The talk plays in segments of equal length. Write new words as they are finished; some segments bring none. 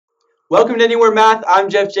Welcome to Anywhere Math. I'm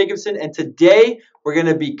Jeff Jacobson, and today we're going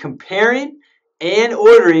to be comparing and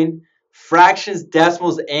ordering fractions,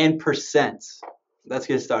 decimals, and percents. Let's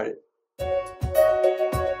get started.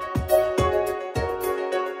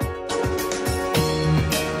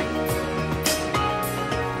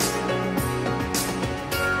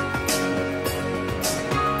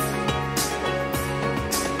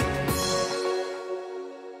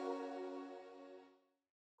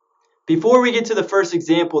 Before we get to the first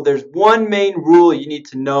example, there's one main rule you need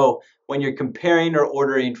to know when you're comparing or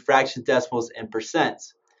ordering fractions, decimals, and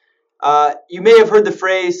percents. You may have heard the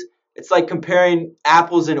phrase, it's like comparing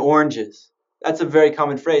apples and oranges. That's a very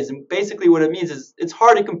common phrase. And basically what it means is it's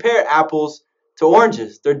hard to compare apples to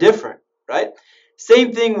oranges. They're different, right?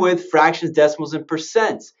 Same thing with fractions, decimals, and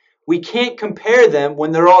percents. We can't compare them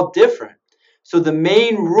when they're all different. So the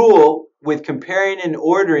main rule with comparing and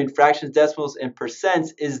ordering fractions, decimals, and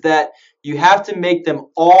percents is that you have to make them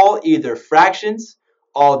all either fractions,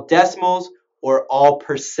 all decimals, or all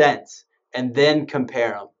percents, and then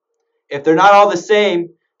compare them. If they're not all the same,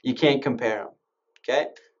 you can't compare them. Okay?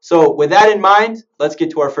 So with that in mind, let's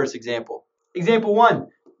get to our first example. Example 1,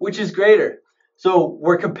 which is greater? So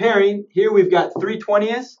we're comparing, here we've got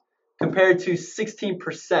 3/20ths compared to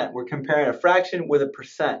 16%. We're comparing a fraction with a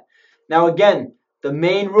percent. Now again, the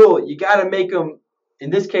main rule, you got to make them,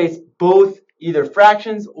 in this case, both either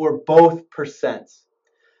fractions or both percents.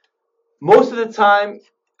 Most of the time,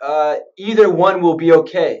 either one will be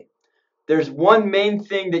okay. There's one main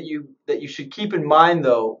thing that you should keep in mind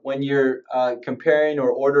though when you're comparing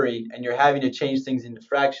or ordering and you're having to change things into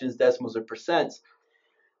fractions, decimals, or percents.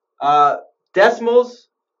 Decimals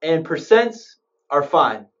and percents are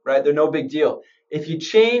fine, right? They're no big deal. If you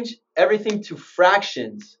change everything to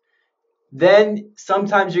fractions, then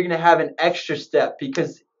sometimes you're going to have an extra step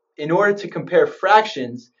because in order to compare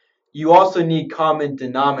fractions, you also need common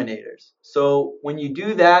denominators. So when you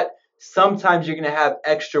do that, sometimes you're going to have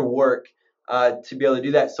extra work to be able to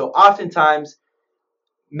do that. So oftentimes,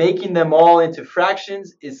 making them all into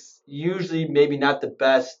fractions is usually maybe not the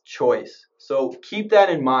best choice. So keep that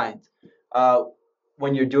in mind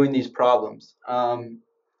when you're doing these problems.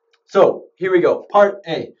 So here we go. Part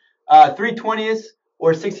A, 3/20ths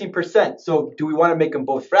or 16%. So do we want to make them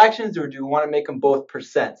both fractions or do we want to make them both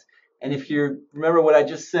percents? And if you remember what I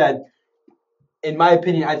just said, in my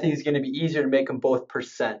opinion, I think it's going to be easier to make them both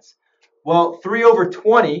percents. Well,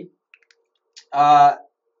 3/20,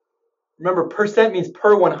 remember percent means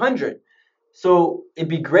per 100. So it'd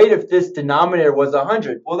be great if this denominator was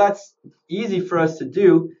 100. Well, that's easy for us to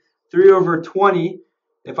do. 3/20,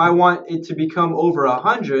 if I want it to become over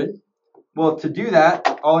 100, well, to do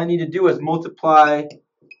that, all I need to do is multiply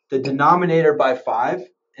the denominator by 5.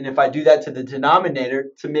 And if I do that to the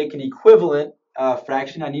denominator, to make an equivalent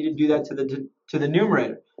fraction, I need to do that to the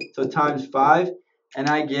numerator. So times 5, and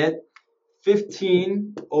I get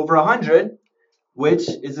 15/100, which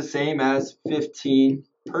is the same as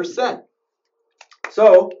 15%.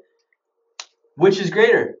 So, which is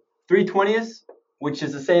greater? 3/20ths, which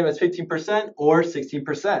is the same as 15%, or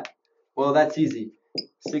 16%? Well, that's easy.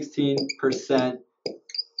 16%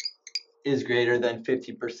 is greater than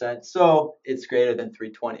 50%, so it's greater than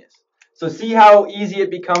 3/20ths. So see how easy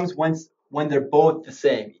it becomes when they're both the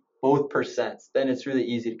same, both percents. Then it's really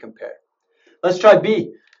easy to compare. Let's try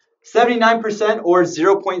B, 79% or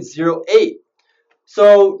 0.08.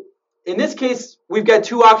 So in this case, we've got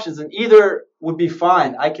two options, and either would be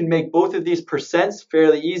fine. I can make both of these percents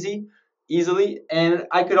fairly easily, and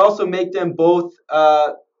I could also make them both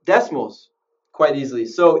decimals quite easily.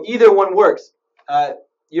 So either one works.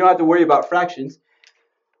 You don't have to worry about fractions.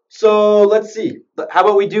 So let's see. How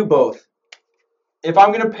about we do both? If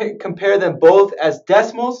I'm going to compare them both as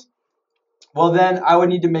decimals, well then I would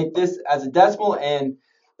need to make this as a decimal, and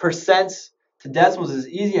percents to decimals is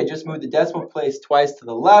easy. I just move the decimal place twice to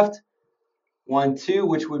the left. 1, 2,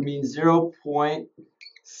 which would mean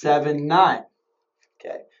 0.79.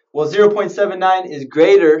 Okay. Well, 0.79 is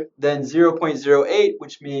greater than 0.08,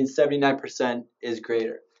 which means 79% is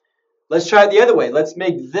greater. Let's try it the other way. Let's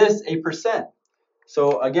make this a percent.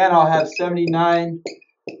 So again, I'll have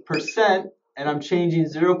 79%, and I'm changing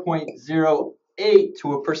 0.08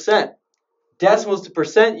 to a percent. Decimals to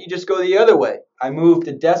percent, you just go the other way. I move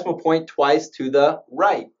the decimal point twice to the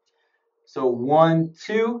right. So 1,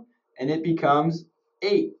 2, and it becomes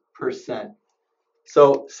 8%.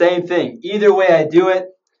 So same thing. Either way I do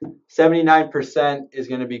it, 79% is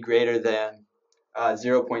going to be greater than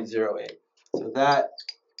 0.08. So that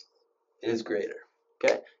is greater.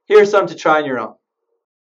 Okay. Here's some to try on your own.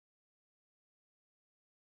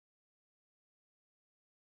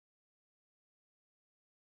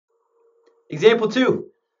 Example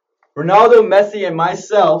 2. Ronaldo, Messi, and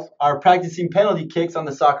myself are practicing penalty kicks on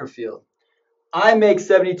the soccer field. I make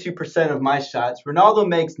 72% of my shots. Ronaldo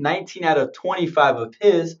makes 19 out of 25 of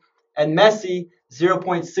his, and Messi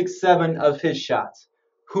 0.67 of his shots.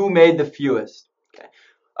 Who made the fewest? Okay.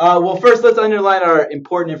 Well, first let's underline our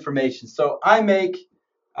important information. So I make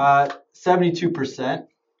 72%.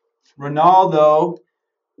 Ronaldo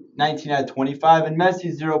 19 out of 25, and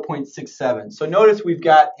Messi 0.67. So notice we've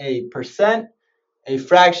got a percent, a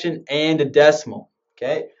fraction, and a decimal.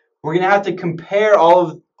 Okay, we're gonna have to compare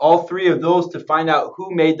all three of those to find out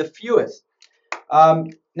who made the fewest.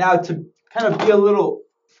 Now to kind of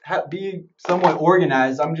be somewhat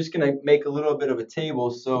organized, I'm just gonna make a little bit of a table.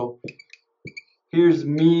 So here's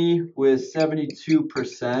me with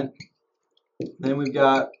 72%. Then we've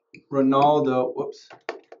got Ronaldo. Whoops.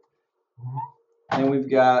 And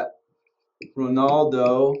we've got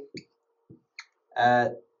Ronaldo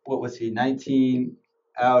at, what was he, 19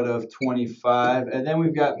 out of 25. And then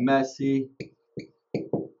we've got Messi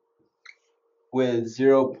with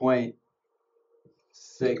 0.67.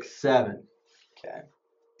 Okay.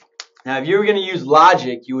 Now, if you were going to use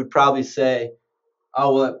logic, you would probably say,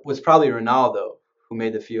 oh, well, it was probably Ronaldo who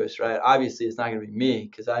made the fewest, right? Obviously, it's not going to be me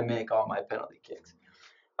because I make all my penalty kicks.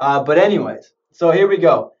 But anyways, so here we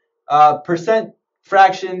go. Percent,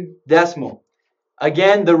 fraction, decimal.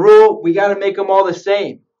 Again, the rule, we got to make them all the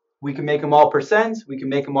same. We can make them all percents, we can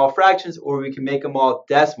make them all fractions, or we can make them all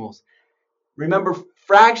decimals. Remember,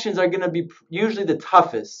 fractions are going to be usually the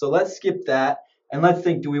toughest. So let's skip that and let's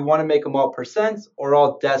think, do we want to make them all percents or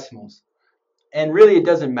all decimals? And really, it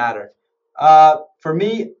doesn't matter. For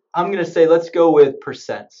me, I'm going to say let's go with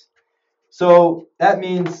percents. So that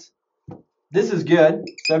means this is good.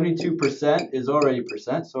 72% is already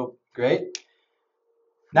percent, so great.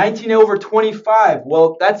 19 over 25.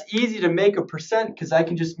 Well, that's easy to make a percent because I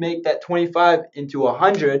can just make that 25 into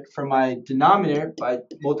 100 for my denominator by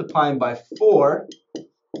multiplying by 4.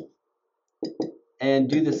 And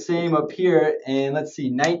do the same up here. And let's see,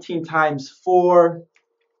 19 times 4,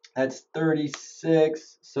 that's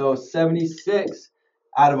 36. So 76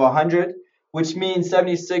 out of 100, which means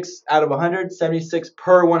 76 out of 100, 76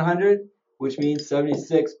 per 100, which means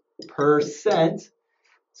 76%.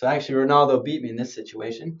 So actually, Ronaldo beat me in this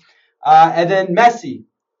situation. And then Messi,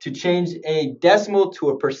 to change a decimal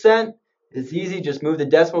to a percent is easy. Just move the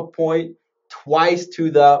decimal point twice to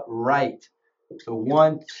the right. So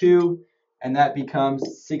 1, 2, and that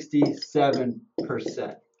becomes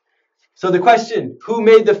 67%. So the question, who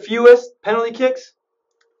made the fewest penalty kicks?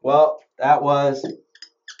 Well, that was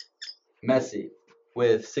Messi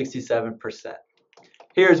with 67%.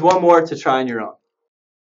 Here's one more to try on your own.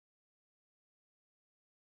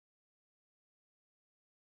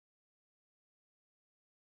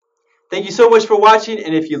 Thank you so much for watching,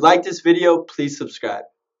 and if you like this video, please subscribe.